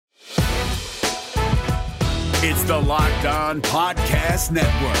It's the Locked On Podcast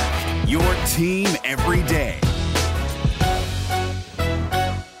Network, your team every day.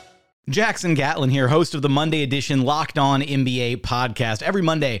 Jackson Gatlin here, host of the Monday edition Locked On NBA podcast. Every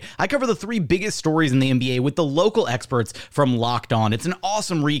Monday, I cover the three biggest stories in the NBA with the local experts from Locked On. It's an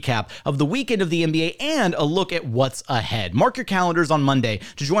awesome recap of the weekend of the NBA and a look at what's ahead. Mark your calendars on Monday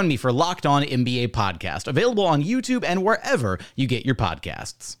to join me for Locked On NBA podcast, available on YouTube and wherever you get your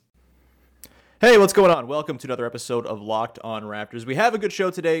podcasts. Hey, what's going on? Welcome to another episode of Locked On Raptors. We have a good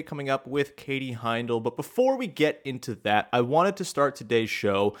show today coming up with Katie Heindl, but before we get into that, I wanted to start today's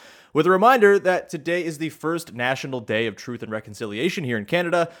show with a reminder that today is the first National Day of Truth and Reconciliation here in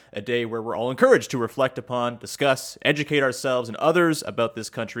Canada, a day where we're all encouraged to reflect upon, discuss, educate ourselves and others about this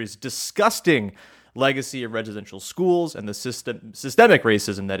country's disgusting legacy of residential schools and the systemic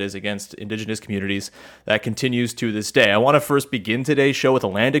racism that is against Indigenous communities that continues to this day. I want to first begin today's show with a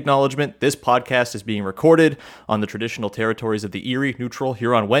land acknowledgement. This podcast is being recorded on the traditional territories of the Erie, Neutral,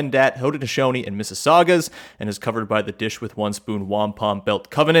 Huron-Wendat, Haudenosaunee, and Mississaugas, and is covered by the Dish with One Spoon Wampum Belt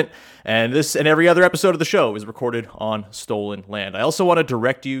Covenant. And this and every other episode of the show is recorded on stolen land. I also want to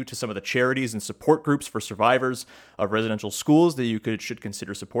direct you to some of the charities and support groups for survivors of residential schools that you should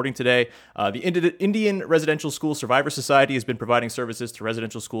consider supporting today. The Indian Residential School Survivor Society has been providing services to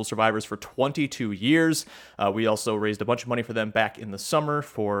residential school survivors for 22 years. We also raised a bunch of money for them back in the summer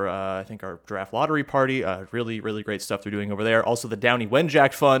for, I think, our draft lottery party. Really, really great stuff they're doing over there. Also, the Downey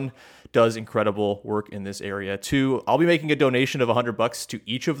Wenjack Fund does incredible work in this area too. I'll be making a donation of $100 to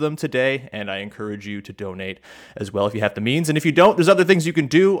each of them today, and I encourage you to donate as well if you have the means. And if you don't, there's other things you can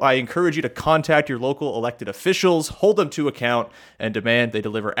do. I encourage you to contact your local elected officials, hold them to account, and demand they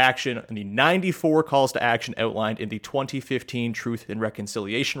deliver action in the 94 calls to action outlined in the 2015 Truth and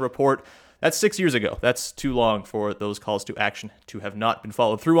Reconciliation Report. That's 6 years ago. That's too long for those calls to action to have not been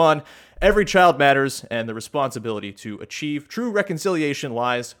followed through on. Every child matters, and the responsibility to achieve true reconciliation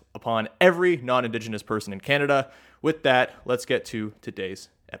lies upon every non-Indigenous person in Canada. With that, let's get to today's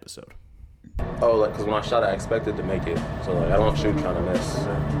episode. Because when I shot, I expected to make it. So, I don't shoot trying to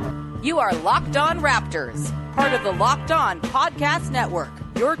miss. You are Locked On Raptors, part of the Locked On Podcast Network,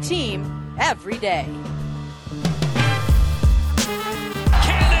 your team every day.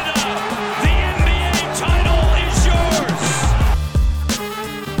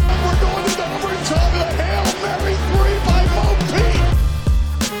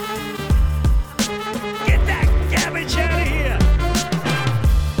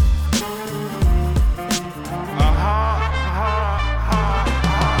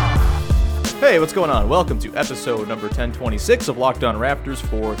 Hey, what's going on? Welcome to episode number 1026 of Locked On Raptors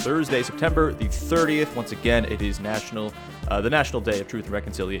for Thursday, September the 30th. Once again, it is the National Day of Truth and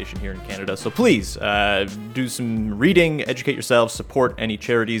Reconciliation here in Canada. So please do some reading, educate yourselves, support any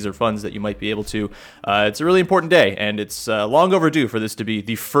charities or funds that you might be able to. It's a really important day, and it's long overdue for this to be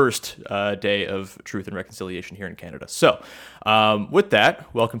the first day of Truth and Reconciliation here in Canada. So with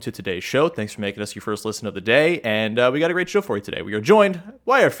that, welcome to today's show. Thanks for making us your first listen of the day, and we got a great show for you today. We are joined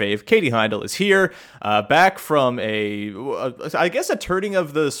by our fave, Katie Heindl is here, back from I guess a turning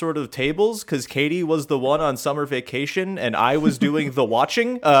of the sort of tables, because Katie was the one on summer vacation, and I was doing the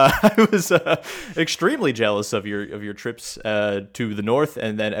watching. I was extremely jealous of your trips to the north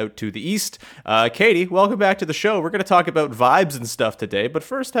and then out to the east. Katie, welcome back to the show. We're going to talk about vibes and stuff today, but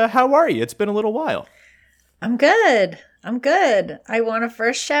first, how are you? It's been a little while. I'm good. I want to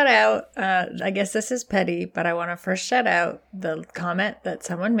first shout out, I guess this is petty, but I want to first shout out the comment that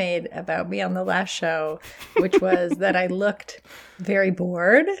someone made about me on the last show, which was that I looked very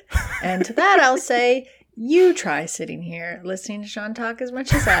bored. And to that, I'll say, you try sitting here listening to Sean talk as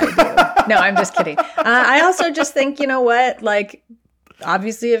much as I do. No, I'm just kidding. I also just think, you know what, like,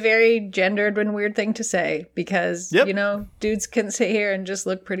 obviously a very gendered and weird thing to say because, dudes can sit here and just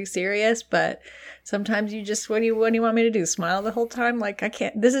look pretty serious, but sometimes you just, what do you want me to do? Smile the whole time? Like, I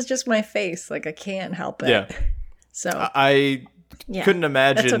can't, this is just my face. Like, I can't help it. Yeah. So I couldn't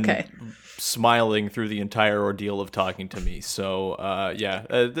imagine smiling through the entire ordeal of talking to me. So,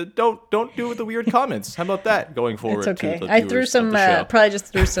 don't do the weird comments. How about that going forward? It's okay. I threw some, probably just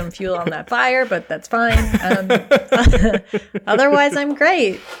threw some fuel on that fire, but that's fine. Otherwise, I'm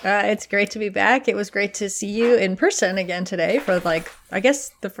great. It's great to be back. It was great to see you in person again today for, like, I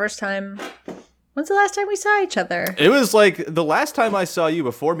guess the first time. When's the last time we saw each other? It was like the last time I saw you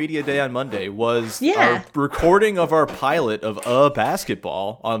before Media Day on Monday was our recording of our pilot of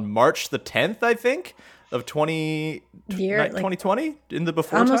Basketball on March the 10th, I think. of 2020 in the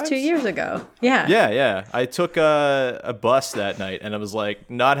before almost times? 2 years ago. Yeah. Yeah. I took a bus that night, and I was like,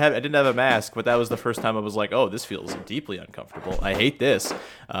 I didn't have a mask, but that was the first time I was like, oh, this feels deeply uncomfortable. I hate this.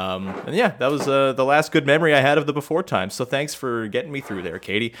 And yeah, that was the last good memory I had of the before times. So thanks for getting me through there,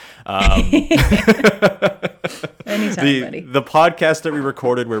 Katie. Anytime, buddy. The podcast that we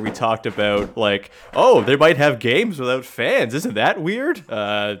recorded where we talked about like, oh, they might have games without fans. Isn't that weird?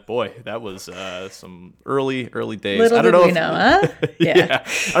 Boy, that was some early days. Little I don't did know we know, huh? Yeah.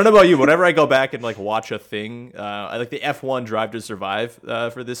 I don't know about you. Whenever I go back and like watch a thing, I like the F1 Drive to Survive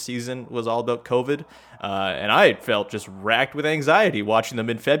for this season was all about COVID. And I felt just racked with anxiety watching them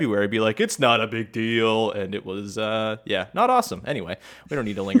in February be like, it's not a big deal. And it was, not awesome. Anyway, we don't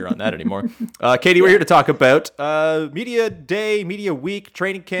need to linger on that anymore. Katie, we're here to talk about media day, media week,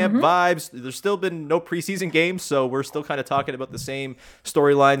 training camp vibes. There's still been no preseason games, so we're still kind of talking about the same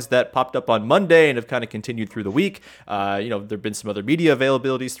storylines that popped up on Monday and have kind of continued through the week. There have been some other media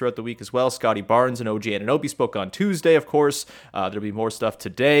availabilities throughout the week as well. Scottie Barnes and OG Anunoby spoke on Tuesday, of course. There'll be more stuff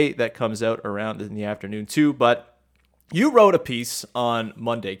today that comes out around in the afternoon too, but you wrote a piece on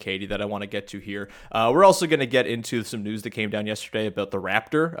Monday, Katie, that I want to get to here. We're also going to get into some news that came down yesterday about the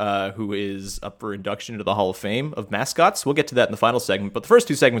Raptor, who is up for induction into the Hall of Fame of mascots. We'll get to that in the final segment. But the first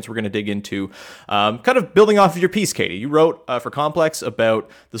two segments we're going to dig into kind of building off of your piece, Katie. You wrote for Complex about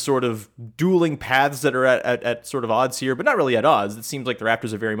the sort of dueling paths that are at sort of odds here, but not really at odds. It seems like the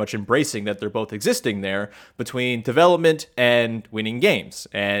Raptors are very much embracing that they're both existing there between development and winning games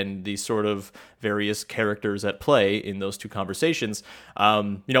and these sort of various characters at play in those two conversations.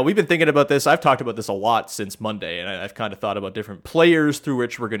 We've been thinking about this. I've talked about this a lot since Monday, and I've kind of thought about different players through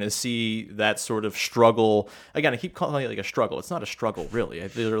which we're going to see that sort of struggle. Again, I keep calling it like a struggle. It's not a struggle, really.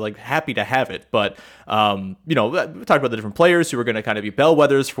 They're like happy to have it, but we talked about the different players who are going to kind of be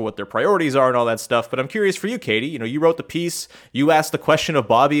bellwethers for what their priorities are and all that stuff. But I'm curious for you, Katie. You wrote the piece. You asked the question of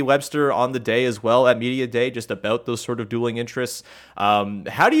Bobby Webster on the day as well at Media Day, just about those sort of dueling interests.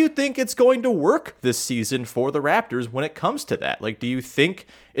 How do you think it's going to work this season for the Raptors when it comes to that? Like, do you think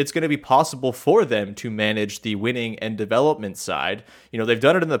it's going to be possible for them to manage the winning and development side? They've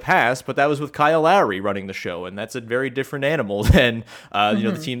done it in the past, but that was with Kyle Lowry running the show, and that's a very different animal than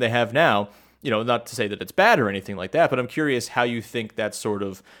the team they have now. Not to say that it's bad or anything like that, but I'm curious how you think that sort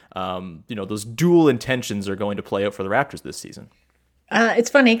of those dual intentions are going to play out for the Raptors this season. It's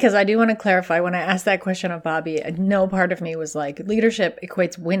funny because I do want to clarify, when I asked that question of Bobby, no part of me was like, leadership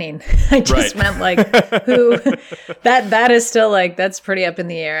equates winning. I just meant like who that is still like, that's pretty up in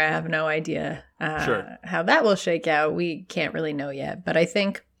the air. I have no idea how that will shake out. We can't really know yet. But I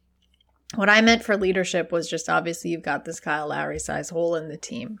think what I meant for leadership was just, obviously you've got this Kyle Lowry size hole in the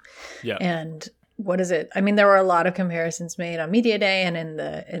team. Yeah. And what is it? I mean, there were a lot of comparisons made on Media Day and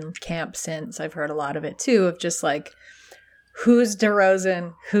in camp since. I've heard a lot of it too, of just like, who's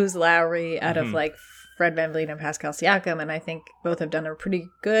DeRozan, who's Lowry out of like Fred VanVleet and Pascal Siakam. And I think both have done a pretty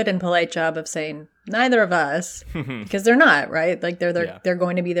good and polite job of saying neither of us, because they're not, right? Like they're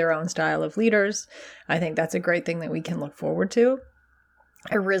going to be their own style of leaders. I think that's a great thing that we can look forward to.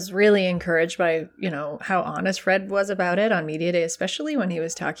 I was really encouraged by, how honest Fred was about it on Media Day, especially when he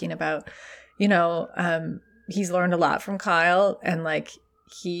was talking about, he's learned a lot from Kyle, and like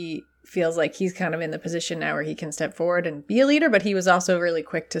he feels like he's kind of in the position now where he can step forward and be a leader. But he was also really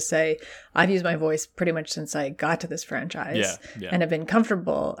quick to say, I've used my voice pretty much since I got to this franchise and have been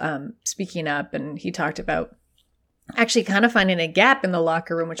comfortable speaking up. And he talked about actually kind of finding a gap in the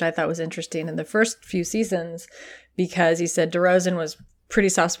locker room, which I thought was interesting in the first few seasons, because he said DeRozan was pretty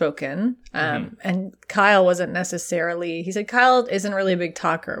soft-spoken. And Kyle wasn't necessarily, he said Kyle isn't really a big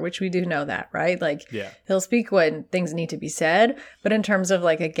talker, which we do know that, right? Like he'll speak when things need to be said, but in terms of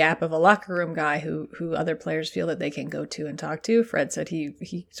like a gap of a locker room guy who other players feel that they can go to and talk to, Fred said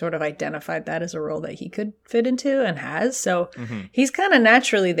he sort of identified that as a role that he could fit into and has. So he's kind of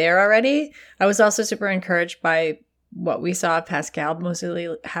naturally there already. I was also super encouraged by what we saw of Pascal,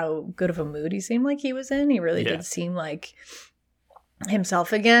 mostly how good of a mood he seemed like he was in. He really did seem like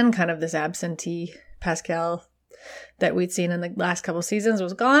himself again. Kind of this absentee Pascal that we'd seen in the last couple seasons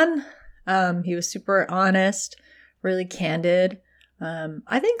was gone. He was super honest, really candid.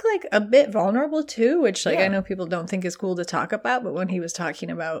 I think like a bit vulnerable too, which like I know people don't think is cool to talk about, but when he was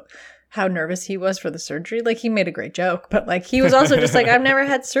talking about how nervous he was for the surgery, like he made a great joke, but like he was also just like, I've never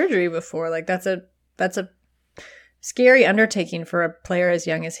had surgery before. Like that's a scary undertaking for a player as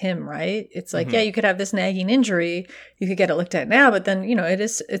young as him, right? It's like, you could have this nagging injury, you could get it looked at now, but then,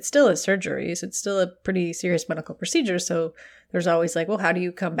 it's still a surgery. So it's still a pretty serious medical procedure. So there's always like, well, how do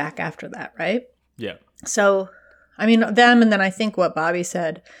you come back after that, right? Yeah. So, I mean, them, and then I think what Bobby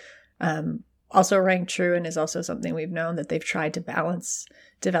said also rang true and is also something we've known, that they've tried to balance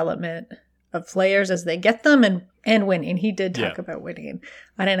development of players as they get them and winning. He did talk about winning.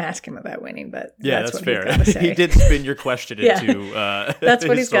 I didn't ask him about winning, but that's what fair. He's gotta say. He did spin your question into that's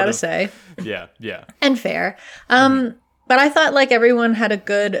what he's got to say. Yeah. And fair. But I thought like everyone had a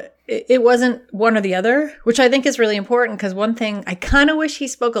good, it wasn't one or the other, which I think is really important, because one thing I kind of wish he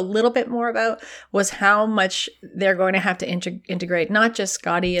spoke a little bit more about was how much they're going to have to integrate not just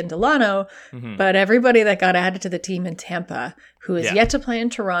Scottie and Delano, but everybody that got added to the team in Tampa, who is yet to play in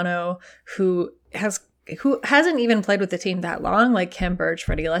Toronto, who hasn't even played with the team that long, like Kem Birch,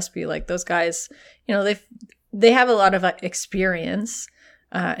 Freddie Gillespie, like those guys, you know, they have a lot of experience.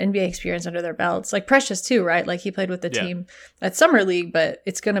 NBA experience under their belts, like Precious too, right? Like he played with the team at Summer League, but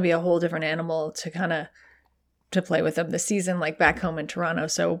it's going to be a whole different animal to play with them this season, like back home in Toronto.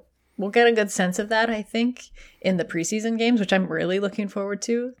 So we'll get a good sense of that, I think, in the preseason games, which I'm really looking forward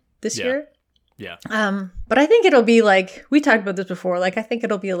to this year. Yeah. But I think it'll be like, we talked about this before, like I think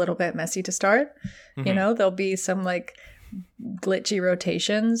it'll be a little bit messy to start. You know, there'll be some like glitchy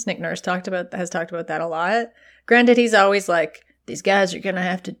rotations. Nick Nurse has talked about that a lot. Granted, he's always like, these guys are going to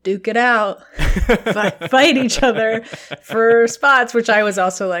have to duke it out, fight each other for spots, which I was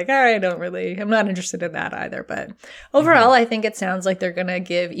also like, all right, I'm not interested in that either. But overall, I think it sounds like they're going to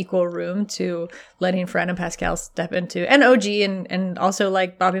give equal room to letting Fred and Pascal step into, and OG, and also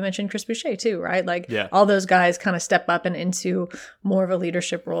like Bobby mentioned, Chris Boucher too, right? Like all those guys kind of step up and into more of a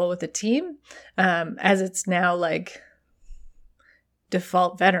leadership role with the team, as it's now like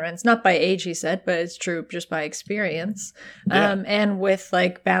default veterans, not by age, he said, but it's true just by experience. And with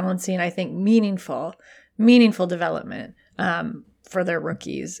like balancing, I think, meaningful development for their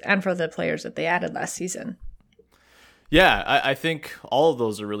rookies and for the players that they added last season. Yeah, I think all of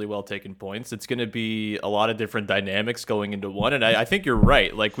those are really well taken points. It's going to be a lot of different dynamics going into one. And I think you're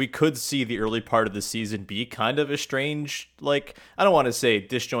right. Like, we could see the early part of the season be kind of a strange, like, I don't want to say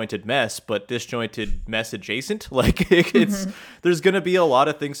disjointed mess, but disjointed mess adjacent. Like, there's going to be a lot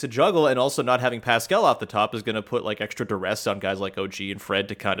of things to juggle. And also not having Pascal off the top is going to put, like, extra duress on guys like OG and Fred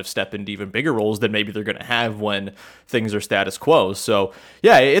to kind of step into even bigger roles than maybe they're going to have when things are status quo. So,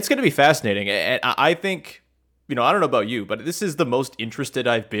 yeah, it's going to be fascinating. And I think, you know, I don't know about you, but this is the most interested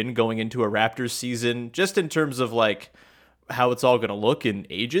I've been going into a Raptors season, just in terms of like how it's all going to look in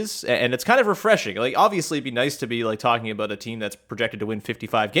ages. And it's kind of refreshing. Like, obviously it'd be nice to be like talking about a team that's projected to win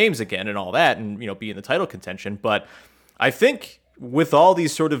 55 games again and all that, and, you know, be in the title contention. But I think with all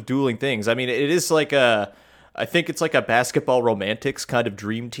these sort of dueling things, I mean, it is like I think it's like a basketball romantics kind of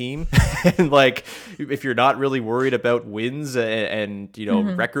dream team. And like, if you're not really worried about wins and you know,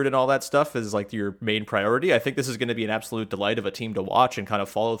 record and all that stuff is like your main priority, I think this is going to be an absolute delight of a team to watch and kind of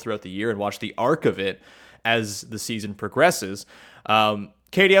follow throughout the year and watch the arc of it as the season progresses.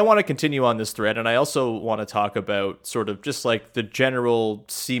 Katie, I want to continue on this thread, and I also want to talk about sort of just like the general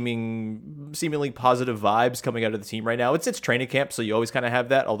seemingly positive vibes coming out of the team right now. It's training camp, so you always kind of have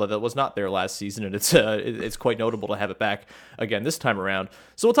that, although that was not there last season, and it's quite notable to have it back again this time around.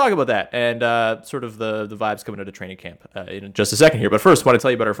 So we'll talk about that and sort of the vibes coming out of training camp in just a second here. But first, I want to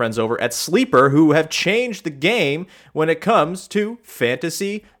tell you about our friends over at Sleeper, who have changed the game when it comes to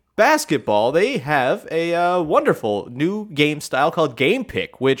fantasy basketball. They have a wonderful new game style called Game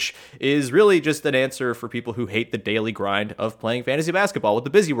Pick, which is really just an answer for people who hate the daily grind of playing fantasy basketball with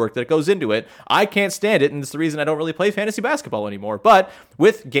the busy work that goes into it. I can't stand it, and it's the reason I don't really play fantasy basketball anymore. But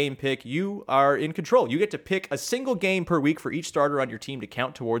with Game Pick, you are in control. You get to pick a single game per week for each starter on your team to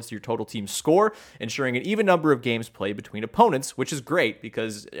count towards your total team score, ensuring an even number of games played between opponents, which is great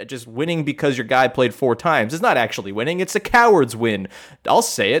because just winning because your guy played 4 times is not actually winning. It's a coward's win. I'll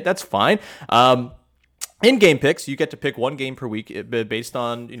say it. That's fine. In game picks, you get to pick one game per week based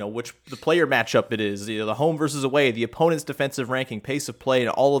on, you know, which the player matchup it is, you know, the home versus away, the opponent's defensive ranking, pace of play, and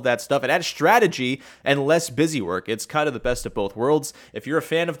all of that stuff. It adds strategy and less busy work. It's kind of the best of both worlds. If you're a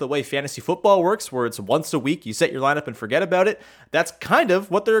fan of the way fantasy football works, where it's once a week, you set your lineup and forget about it, that's kind of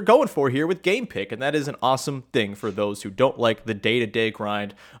what they're going for here with Game Pick, and that is an awesome thing for those who don't like the day-to-day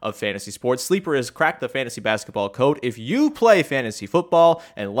grind of fantasy sports. Sleeper has cracked the fantasy basketball code. If you play fantasy football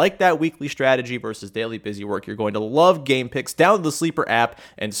and like that weekly strategy versus daily busy work, you're going to love Game Picks. Download the Sleeper app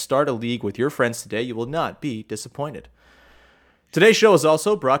and start a league with your friends today. You will not be disappointed. Today's show is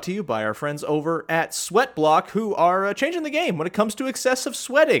also brought to you by our friends over at Sweat Block, who are changing the game when it comes to excessive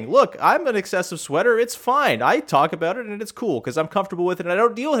sweating. Look, I'm an excessive sweater. It's fine. I talk about it, and it's cool because I'm comfortable with it, and I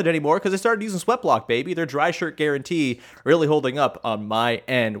don't deal with it anymore because I started using Sweat Block, baby. Their dry shirt guarantee really holding up on my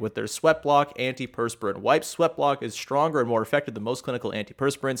end with their Sweat Block antiperspirant wipes. Sweat Block is stronger and more effective than most clinical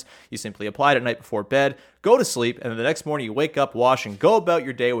antiperspirants. You simply apply it at night before bed, go to sleep, and then the next morning you wake up, wash, and go about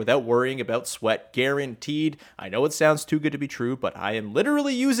your day without worrying about sweat. Guaranteed. I know it sounds too good to be true, but I am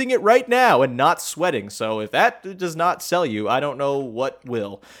literally using it right now and not sweating. So if that does not sell you, I don't know what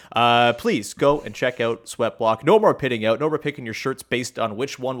will. Please go and check out Sweat Block. No more pitting out. No more picking your shirts based on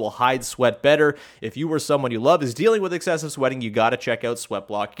which one will hide sweat better. If you or someone you love is dealing with excessive sweating, you got to check out Sweat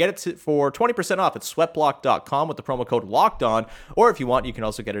Block. Get it for 20% off at sweatblock.com with the promo code LOCKEDON. Or if you want, you can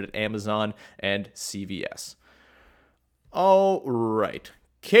also get it at Amazon and CVS. All right.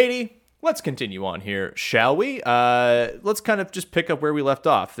 Katie, let's continue on here, shall we? Let's kind of just pick up where we left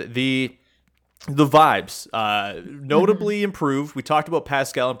off. The vibes notably improved. We talked about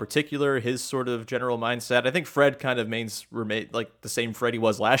Pascal in particular, his sort of general mindset. I think Fred kind of remained like the same Fred he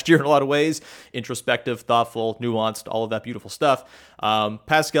was last year in a lot of ways. Introspective, thoughtful, nuanced, all of that beautiful stuff.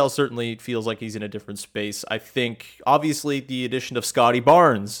 Pascal certainly feels like he's in a different space. I think, obviously, the addition of Scottie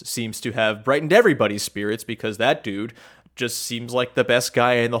Barnes seems to have brightened everybody's spirits because that dude just seems like the best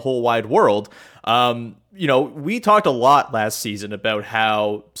guy in the whole wide world. We talked a lot last season about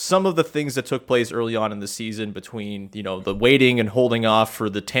how some of the things that took place early on in the season between, the waiting and holding off for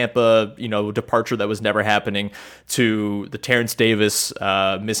the Tampa, departure that was never happening, to the Terrence Davis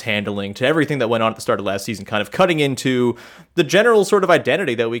mishandling, to everything that went on at the start of last season, kind of cutting into the general sort of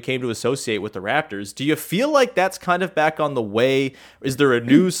identity that we came to associate with the Raptors. Do you feel like that's kind of back on the way? Is there a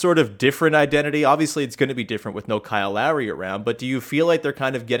new sort of different identity? Obviously, it's going to be different with no Kyle Lowry around, but do you feel like they're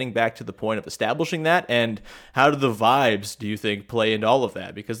kind of getting back to the point of establishing that? And how do the vibes, do you think, play into all of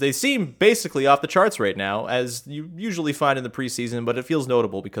that? Because they seem basically off the charts right now, as you usually find in the preseason, but it feels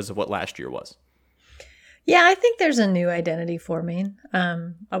notable because of what last year was. Yeah, I think there's a new identity forming.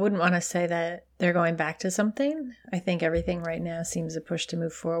 I wouldn't want to say that they're going back to something. I think everything right now seems a push to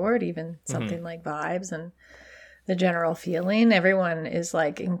move forward, even something like vibes and the general feeling. Everyone is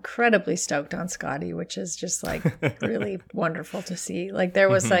like incredibly stoked on Scottie, which is just like really wonderful to see. Like there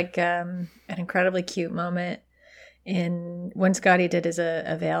was like an incredibly cute moment when Scottie did his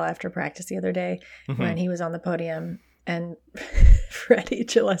avail after practice the other day when he was on the podium and Freddie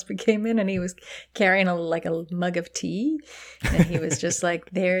Gillespie came in and he was carrying a mug of tea and he was just like,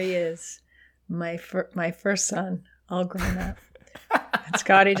 there he is, my first son, all grown up. And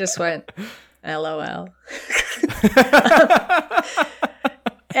Scottie just went, LOL.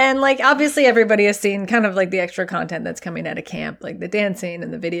 And like obviously everybody has seen kind of like the extra content that's coming out of camp, like the dancing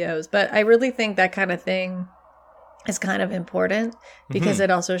and the videos, but I really think that kind of thing is kind of important because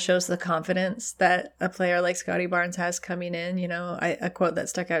it also shows the confidence that a player like Scottie Barnes has coming in. A quote that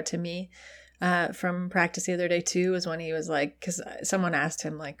stuck out to me from practice the other day too was when he was like, because someone asked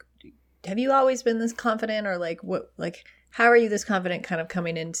him like, have you always been this confident, or like what, like how are you this confident kind of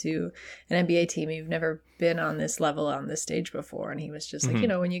coming into an NBA team? You've never been on this level, on this stage before. And he was just like,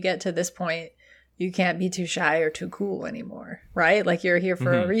 when you get to this point, you can't be too shy or too cool anymore, right? Like you're here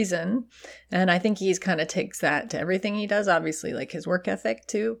for a reason. And I think he's kind of takes that to everything he does, obviously like his work ethic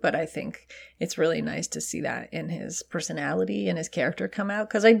too. But I think it's really nice to see that in his personality and his character come out.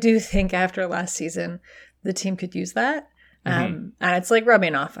 Because I do think after last season, the team could use that. And it's like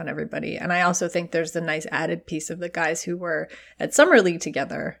rubbing off on everybody. And I also think there's the nice added piece of the guys who were at Summer League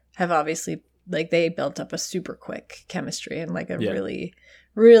together have obviously like they built up a super quick chemistry and like a really,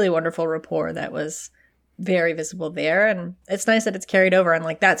 really wonderful rapport that was very visible there. And it's nice that it's carried over and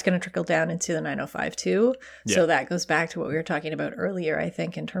like that's going to trickle down into the 905 too. Yeah. So that goes back to what we were talking about earlier, I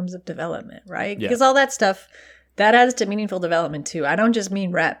think, in terms of development, right? Yeah. Because all that stuff, that adds to meaningful development too. I don't just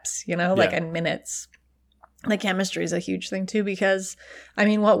mean reps, like in minutes. Like chemistry is a huge thing too, because I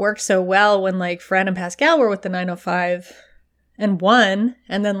mean, what worked so well when like Fred and Pascal were with the 905 and won,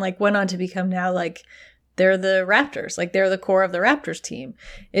 and then like went on to become now like they're the Raptors, like they're the core of the Raptors team,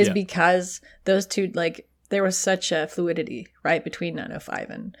 is because those two, like there was such a fluidity, right, between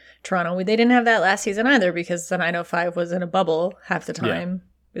 905 and Toronto. They didn't have that last season either because the 905 was in a bubble half the time.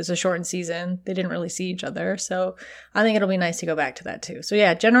 It was a shortened season. They didn't really see each other. So I think it'll be nice to go back to that too. So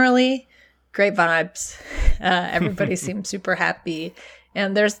yeah, generally great vibes. Everybody seems super happy.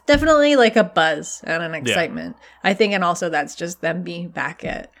 And there's definitely like a buzz and an excitement. I think, and also that's just them being back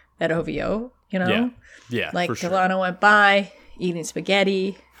at OVO, Yeah, like for sure. Delano went by eating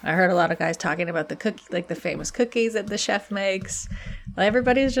spaghetti. I heard a lot of guys talking about the cookie, like the famous cookies that the chef makes.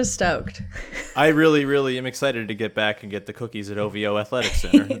 Everybody's just stoked. I really, really am excited to get back and get the cookies at OVO Athletic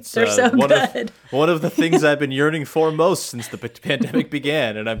Center. It's, They're so good. One of the things I've been yearning for most since the pandemic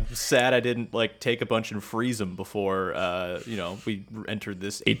began, and I'm sad I didn't like take a bunch and freeze them before we entered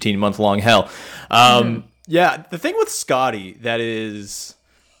this 18-month-long hell. Yeah, the thing with Scottie that is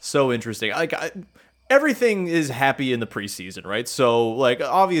so interesting, everything is happy in the preseason, right? So, like,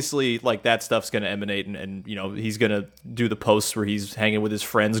 obviously, like, that stuff's going to emanate, and you know, he's going to do the posts where he's hanging with his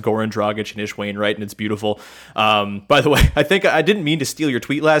friends, Goran Dragic and Ish Wainwright, and it's beautiful. By the way, I think I didn't mean to steal your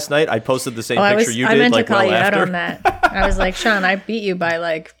tweet last night. I posted the same picture you did, I meant like, to call well you after. out on that. I was like, Sean, I beat you by,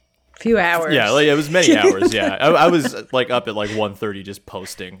 like, few hours. Yeah, like, it was many hours. Yeah, I was like up at like 1:30 just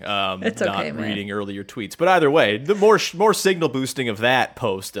posting, it's okay, not reading earlier tweets. But either way, the more signal boosting of that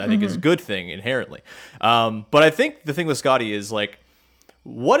post, I think, is a good thing inherently. But I think the thing with Scottie is, like,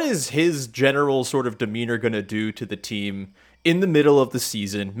 what is his general sort of demeanor going to do to the team in the middle of the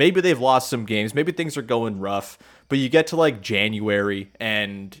season? Maybe they've lost some games, maybe things are going rough, but you get to like January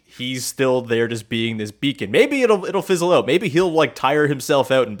and he's still there just being this beacon. Maybe it'll fizzle out. Maybe he'll like tire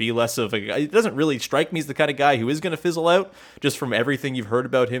himself out and be less of a guy. It doesn't really strike me as the kind of guy who is going to fizzle out, just from everything you've heard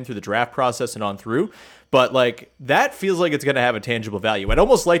about him through the draft process and on through. But like, that feels like it's going to have a tangible value. I'd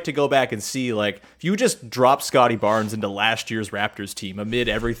almost like to go back and see, like, if you just drop Scottie Barnes into last year's Raptors team amid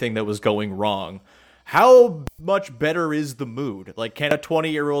everything that was going wrong, how much better is the mood? Like, can a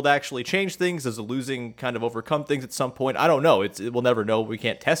 20-year-old actually change things? Does a losing kind of overcome things at some point? I don't know. We'll never know. We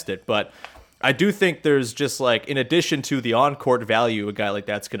can't test it. But I do think there's just, like, in addition to the on-court value a guy like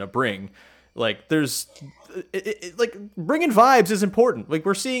that's going to bring, like, there's... like, bringing vibes is important. Like,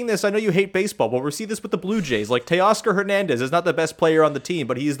 we're seeing this. I know you hate baseball, but we're seeing this with the Blue Jays. Like, Teoscar Hernandez is not the best player on the team,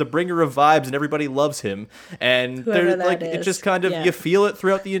 but he is the bringer of vibes, and everybody loves him. And there's like, it just kind of, you feel it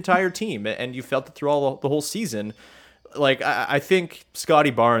throughout the entire team, and you felt it through the whole season. Like, I think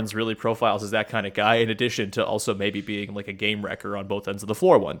Scottie Barnes really profiles as that kind of guy, in addition to also maybe being like a game wrecker on both ends of the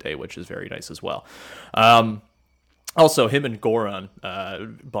floor one day, which is very nice as well. Also, him and Goran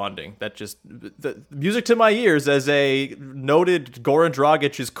bonding, that just, the music to my ears as a noted Goran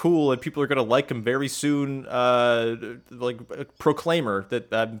Dragic is cool and people are going to like him very soon, like a proclaimer, that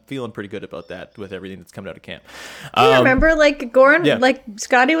I'm feeling pretty good about that with everything that's coming out of camp. You remember, like, Goran, like,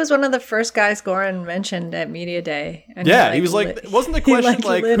 Scottie was one of the first guys Goran mentioned at Media Day. And he was like, wasn't the question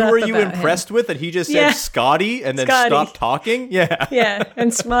like who are you impressed with? And he just said Scottie and then stopped talking. Yeah,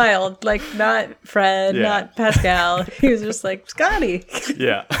 and smiled, like, not Fred, not Pascal. He was just like, Scottie.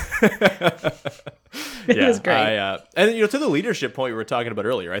 Yeah. It was great. And, you know, to the leadership point we were talking about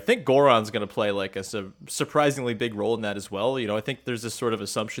earlier, I think Goran's going to play like a surprisingly big role in that as well. You know, I think there's this sort of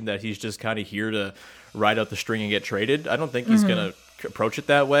assumption that he's just kind of here to ride out the string and get traded. I don't think he's going to approach it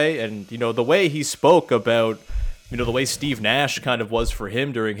that way. And, you know, the way he spoke about, you know, the way Steve Nash kind of was for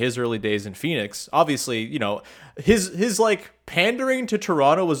him during his early days in Phoenix, obviously, you know, his like pandering to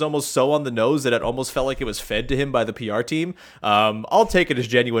Toronto was almost so on the nose that it almost felt like it was fed to him by the PR team. I'll take it as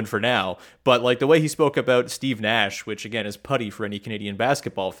genuine for now, but like the way he spoke about Steve Nash, which again is putty for any Canadian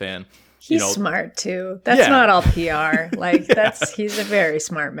basketball fan. He's smart too. That's not all PR. Like he's a very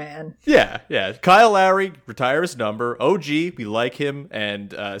smart man. Yeah. Kyle Lowry, retire his number. OG, we like him.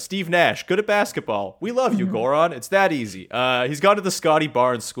 And Steve Nash, good at basketball. We love you, Goran. It's that easy. He's gone to the Scottie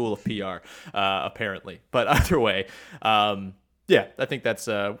Barnes School of PR, apparently. But either way, yeah, I think that's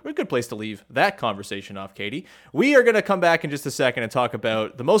a good place to leave that conversation off, Katie. We are going to come back in just a second and talk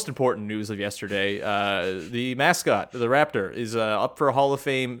about the most important news of yesterday. The mascot, the Raptor, is up for a Hall of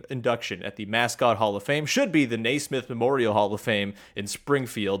Fame induction at the Mascot Hall of Fame. Should be the Naismith Memorial Hall of Fame in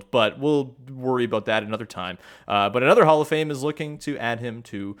Springfield, but we'll worry about that another time. But another Hall of Fame is looking to add him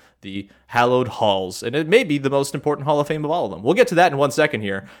to the hallowed halls, and it may be the most important Hall of Fame of all of them. We'll get to that in 1 second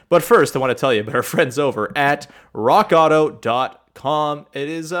here. But first, I want to tell you about our friends over at rockauto.com. It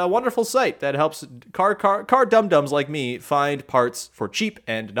is a wonderful site that helps car dum-dums like me find parts for cheap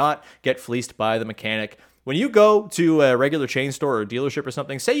and not get fleeced by the mechanic. When you go to a regular chain store or dealership or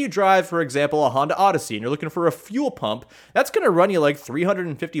something, say you drive, for example, a Honda Odyssey and you're looking for a fuel pump, that's going to run you like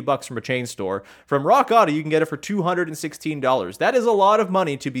 $350 from a chain store. From Rock Auto, you can get it for $216. That is a lot of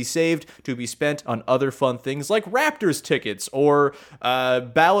money to be saved, to be spent on other fun things like Raptors tickets or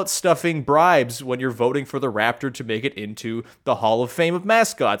ballot stuffing bribes when you're voting for the Raptor to make it into the Hall of Fame of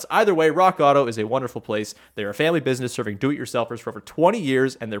mascots. Either way, Rock Auto is a wonderful place. They're a family business serving do-it-yourselfers for over 20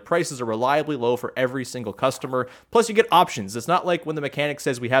 years, and their prices are reliably low for every single customer. Plus, you get options. It's not like when the mechanic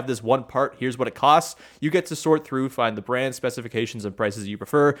says we have this one part, here's what it costs. You get to sort through, find the brand, specifications, and prices you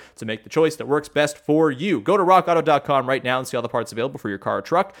prefer to make the choice that works best for you. Go to rockauto.com right now and see all the parts available for your car or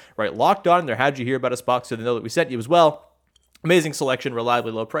truck. Right, Locked On in their How'd You Hear About Us box so they know that we sent you as well. Amazing selection,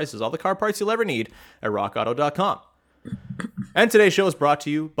 reliably low prices, all the car parts you'll ever need at rockauto.com. And today's show is brought to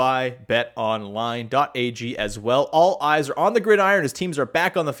you by betonline.ag as well. All eyes are on the gridiron as teams are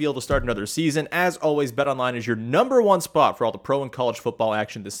back on the field to start another season. As always, BetOnline is your number one spot for all the pro and college football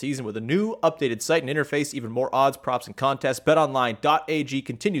action this season with a new updated site and interface, even more odds, props, and contests. BetOnline.ag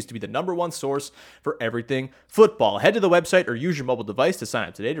continues to be the number one source for everything football. Head to the website or use your mobile device to sign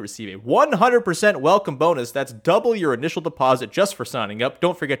up today to receive a 100% welcome bonus. That's double your initial deposit just for signing up.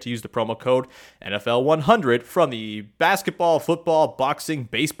 Don't forget to use the promo code NFL100 from the basketball, football, boxing,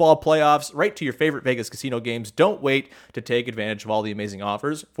 baseball playoffs, right to your favorite Vegas casino games. Don't wait to take advantage of all the amazing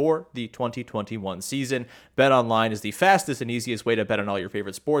offers for the 2021 season. BetOnline is the fastest and easiest way to bet on all your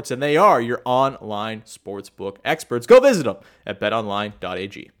favorite sports, and they are your online sportsbook experts. Go visit them at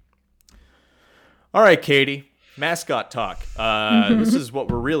betonline.ag. All right, Katie. Mascot talk. This is what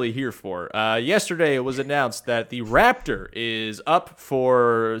we're really here for. Yesterday, it was announced that the Raptor is up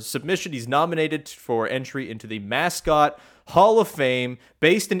for submission. He's nominated for entry into the Mascot Hall of Fame,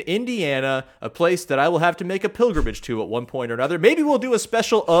 based in Indiana, a place that I will have to make a pilgrimage to at one point or another. Maybe we'll do a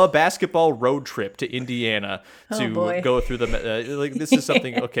special basketball road trip to Indiana to go through the. This is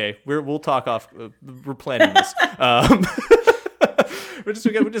something. Okay, we'll talk off. We're planning this.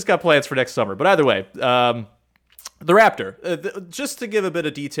 We just got plans for next summer. But either way. The Raptor, just to give a bit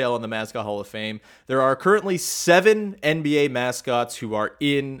of detail on the Mascot Hall of Fame, there are currently 7 NBA mascots who are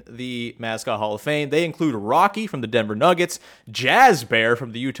in the Mascot Hall of Fame. They include Rocky from the Denver Nuggets, Jazz Bear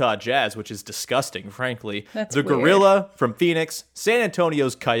from the Utah Jazz, which is disgusting, frankly, the Gorilla from Phoenix, San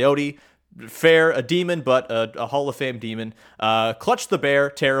Antonio's Coyote, Fair, a demon, but a Hall of Fame demon. Clutch the Bear,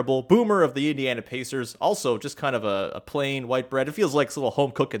 terrible. Boomer of the Indiana Pacers, also just kind of a plain white bread. It feels like it's a little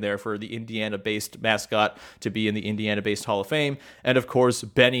home cooking there for the Indiana-based mascot to be in the Indiana-based Hall of Fame. And, of course,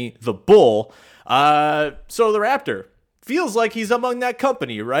 Benny the Bull. So the Raptor feels like he's among that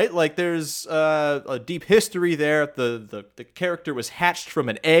company, right? Like there's a deep history there. The character was hatched from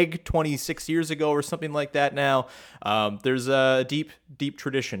an egg 26 years ago or something like that now. There's a deep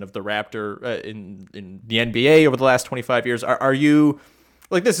tradition of the Raptor in the NBA over the last 25 years. Are you...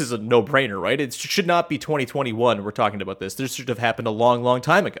 Like, this is a no-brainer, right? It should not be 2021 we're talking about this. This should have happened a long, long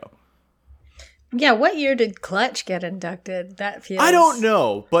time ago. Yeah, what year did Clutch get inducted? That feels... I don't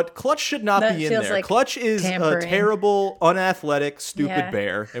know, but Clutch should not be in there. Like Clutch is tampering. A terrible, unathletic, stupid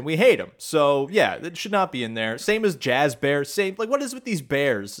bear, and we hate him. So, yeah, it should not be in there. Same as Jazz Bear. Same, like, what is with these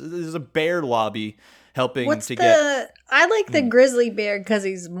bears? There's a bear lobby helping get... I like the grizzly bear because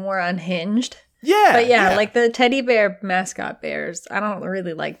he's more unhinged. Yeah. But yeah, like the teddy bear mascot bears, I don't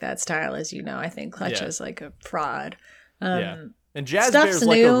really like that style, as you know. I think Clutch is like a fraud. And Jazz Bear's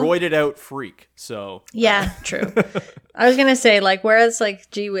like a roided out freak, so... Yeah, true. I was going to say, like, whereas, like,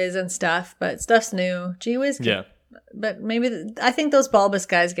 G-Wiz and stuff, but stuff's new. G-Wiz can... Yeah. But maybe... I think those bulbous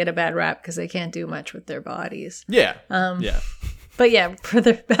guys get a bad rap because they can't do much with their bodies. Yeah. But yeah,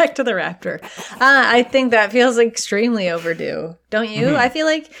 back to the Raptor. I think that feels extremely overdue. Don't you? Mm-hmm. I feel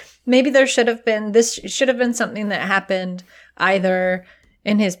like maybe this should have been something that happened either...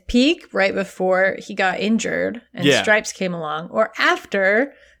 in his peak, right before he got injured and Stripes came along, or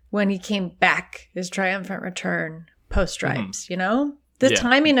after when he came back, his triumphant return post Stripes, you know? The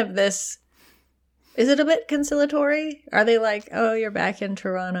timing of this, is it a bit conciliatory? Are they like, oh, you're back in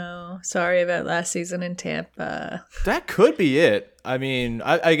Toronto. Sorry about last season in Tampa. That could be it. I mean,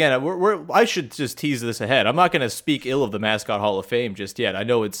 I should just tease this ahead. I'm not going to speak ill of the Mascot Hall of Fame just yet. I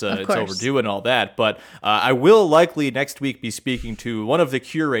know it's overdue and all that, but I will likely next week be speaking to one of the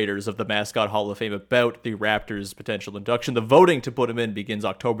curators of the Mascot Hall of Fame about the Raptors' potential induction. The voting to put him in begins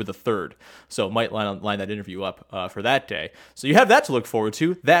October the 3rd, so might line that interview up for that day. So you have that to look forward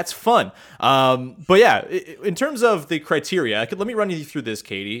to. That's fun. But yeah, in terms of the criteria, let me run you through this,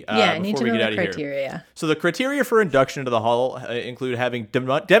 Katie. I need to know the criteria. Here. So the criteria for induction into the Hall include having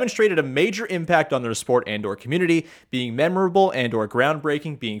demonstrated a major impact on their sport and or community, being memorable and or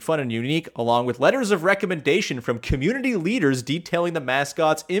groundbreaking, being fun and unique, along with letters of recommendation from community leaders detailing the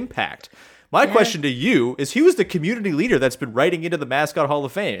mascot's impact. My question to you is, who is the community leader that's been writing into the Mascot Hall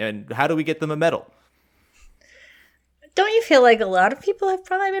of Fame, and how do we get them a medal? Don't you feel like a lot of people have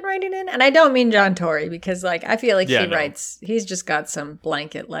probably been writing in? And I don't mean John Tory, because like I feel like he's just got some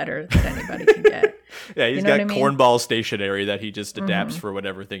blanket letter that anybody can get. Yeah, he's got cornball stationery that he just adapts for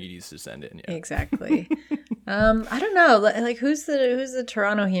whatever thing he needs to send in. Yeah. Exactly. I don't know. Like who's the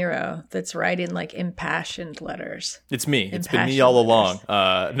Toronto hero that's writing like impassioned letters? It's me. It's been me all along.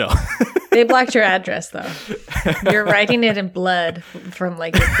 No. They blocked your address though. You're writing it in blood from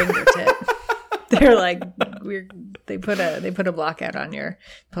like your fingertip. They're like they put a block out on your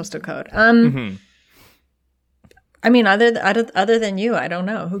postal code. I mean, other than you, I don't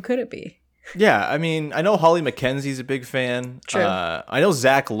know. Who could it be? Yeah, I mean, I know Holly McKenzie's a big fan. True. I know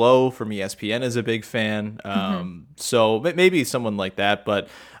Zach Lowe from ESPN is a big fan. So maybe someone like that. But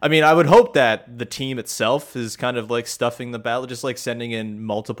I mean, I would hope that the team itself is kind of like stuffing the ballot, just like sending in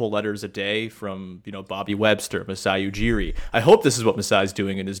multiple letters a day from, Bobby Webster, Masai Ujiri. I hope this is what Masai's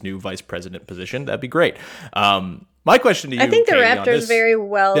doing in his new vice president position. That'd be great. My question to you, I think the Katie, on Raptors this- very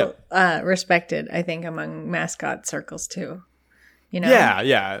well respected, I think, among mascot circles too.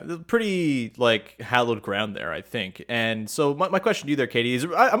 Yeah, pretty like hallowed ground there, I think. And so my question to you there, Katie, is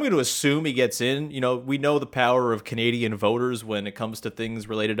I'm going to assume he gets in. We know the power of Canadian voters when it comes to things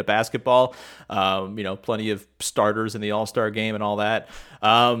related to basketball. Plenty of starters in the All-Star game and all that.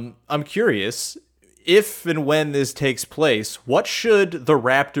 I'm curious, if and when this takes place, what should the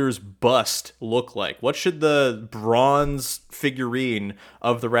Raptors bust look like? What should the bronze figurine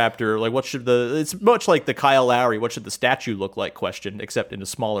of the Raptor, it's much like the Kyle Lowry, what should the statue look like question, except in a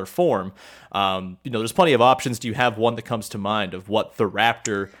smaller form. There's plenty of options. Do you have one that comes to mind of what the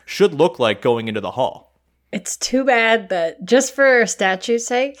Raptor should look like going into the Hall? It's too bad that just for statue's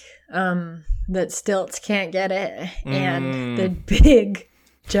sake, that Stilts can't get it, and the big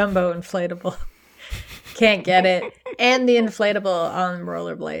jumbo inflatable can't get it, and the inflatable on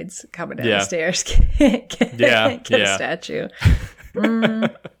rollerblades coming down the stairs can't get a statue. I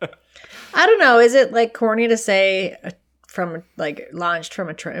don't know. Is it like corny to say launched from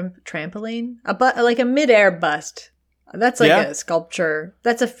a trampoline, like a midair bust? That's like a sculpture.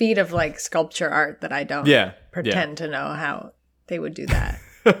 That's a feat of like sculpture art that I don't pretend to know how they would do that.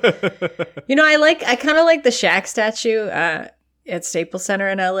 I kind of like the Shaq statue at Staples Center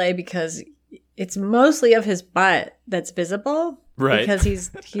in LA because it's mostly of his butt that's visible, right? Because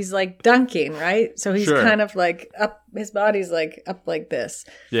he's like dunking, right? So he's kind of like up. His body's like up like this.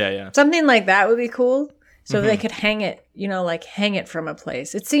 Yeah. Something like that would be cool. So they could hang it, hang it from a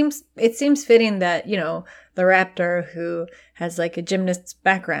place. It seems fitting that the Raptor, who has like a gymnast's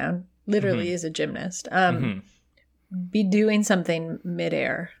background, literally is a gymnast, be doing something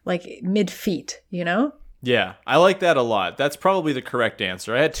midair, like mid feet, Yeah, I like that a lot. That's probably the correct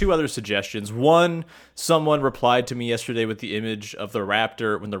answer. I had two other suggestions. One, someone replied to me yesterday with the image of the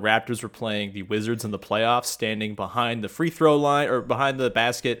Raptor when the Raptors were playing the Wizards in the playoffs, standing behind the free throw line or behind the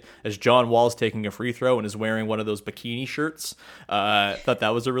basket as John Wall's taking a free throw and is wearing one of those bikini shirts. Thought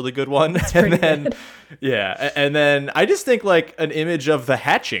that was a really good one. Good. And then I just think like an image of the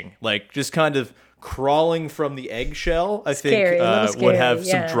hatching, like just kind of crawling from the eggshell, I think would have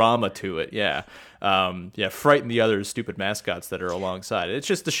some drama to it. Frighten the other stupid mascots that are alongside. It's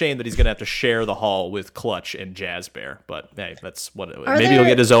just a shame that he's going to have to share the hall with Clutch and Jazz Bear. But hey, that's what maybe he'll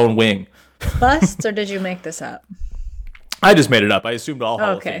get his own wing. Busts, or did you make this up? I just made it up. I assumed all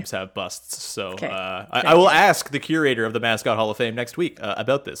Hall of Fames have busts. So I will ask the curator of the Mascot Hall of Fame next week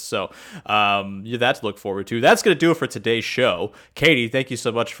about this. So that to look forward to. That's going to do it for today's show. Katie, thank you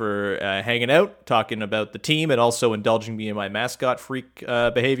so much for hanging out, talking about the team, and also indulging me in my mascot freak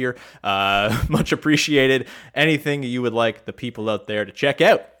behavior. Much appreciated. Anything you would like the people out there to check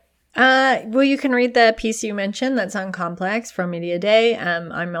out? Well, you can read the piece you mentioned that's on Complex from Media Day.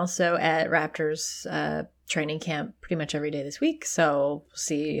 I'm also at Raptors training camp pretty much every day this week, so we'll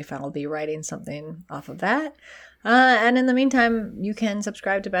see if I'll be writing something off of that. And in the meantime, you can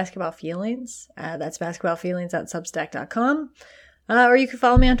subscribe to Basketball Feelings. That's basketballfeelings@substack.com. Or you can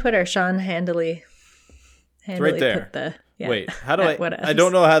follow me on Twitter, Sean Handley. It's right there. Wait, how do I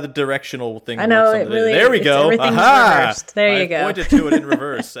don't know how the directional thing works. I know, it really, there we go. Everything's reversed. There you go. I pointed to it in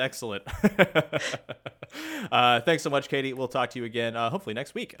reverse. Excellent. Thanks so much, Katie. We'll talk to you again hopefully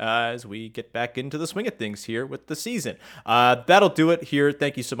next week as we get back into the swing of things here with the season. That'll do it here.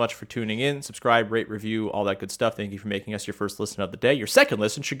 Thank you so much for tuning in. Subscribe, rate, review, all that good stuff. Thank you for making us your first listen of the day. Your second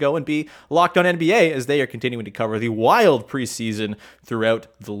listen should go and be Locked on NBA, as they are continuing to cover the wild preseason throughout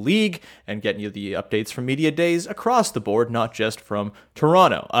the league and getting you the updates from media days across the board, not just from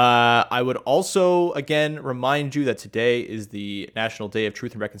Toronto. I would also, again, remind you that today is the National Day of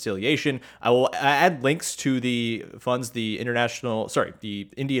Truth and Reconciliation. I will add links to the funds, the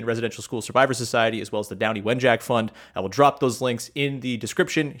Indian Residential School Survivor Society, as well as the Downey Wenjack Fund. I will drop those links in the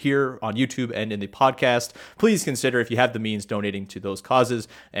description here on YouTube and in the podcast. Please consider, if you have the means, donating to those causes,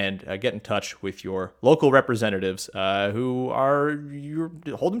 and get in touch with your local representatives who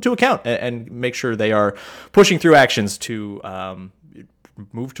hold them to account and make sure they are pushing through actions to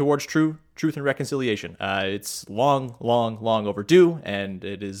move towards truth and reconciliation. It's long overdue, and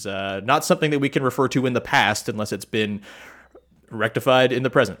it is not something that we can refer to in the past unless it's been rectified in the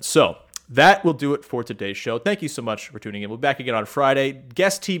present. So that will do it for today's show. Thank you so much for tuning in. We'll be back again on Friday.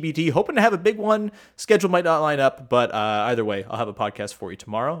 Guest TBD, hoping to have a big one. Schedule might not line up, but either way, I'll have a podcast for you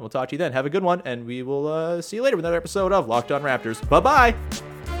tomorrow. We'll talk to you then. Have a good one, and we will see you later with another episode of Locked On Raptors. Bye-bye.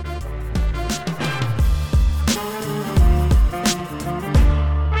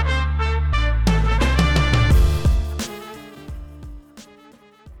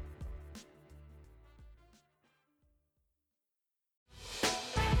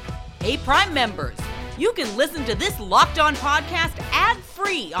 Hey, Prime members, you can listen to this Locked On podcast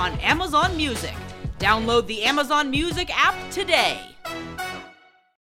ad-free on Amazon Music. Download the Amazon Music app today.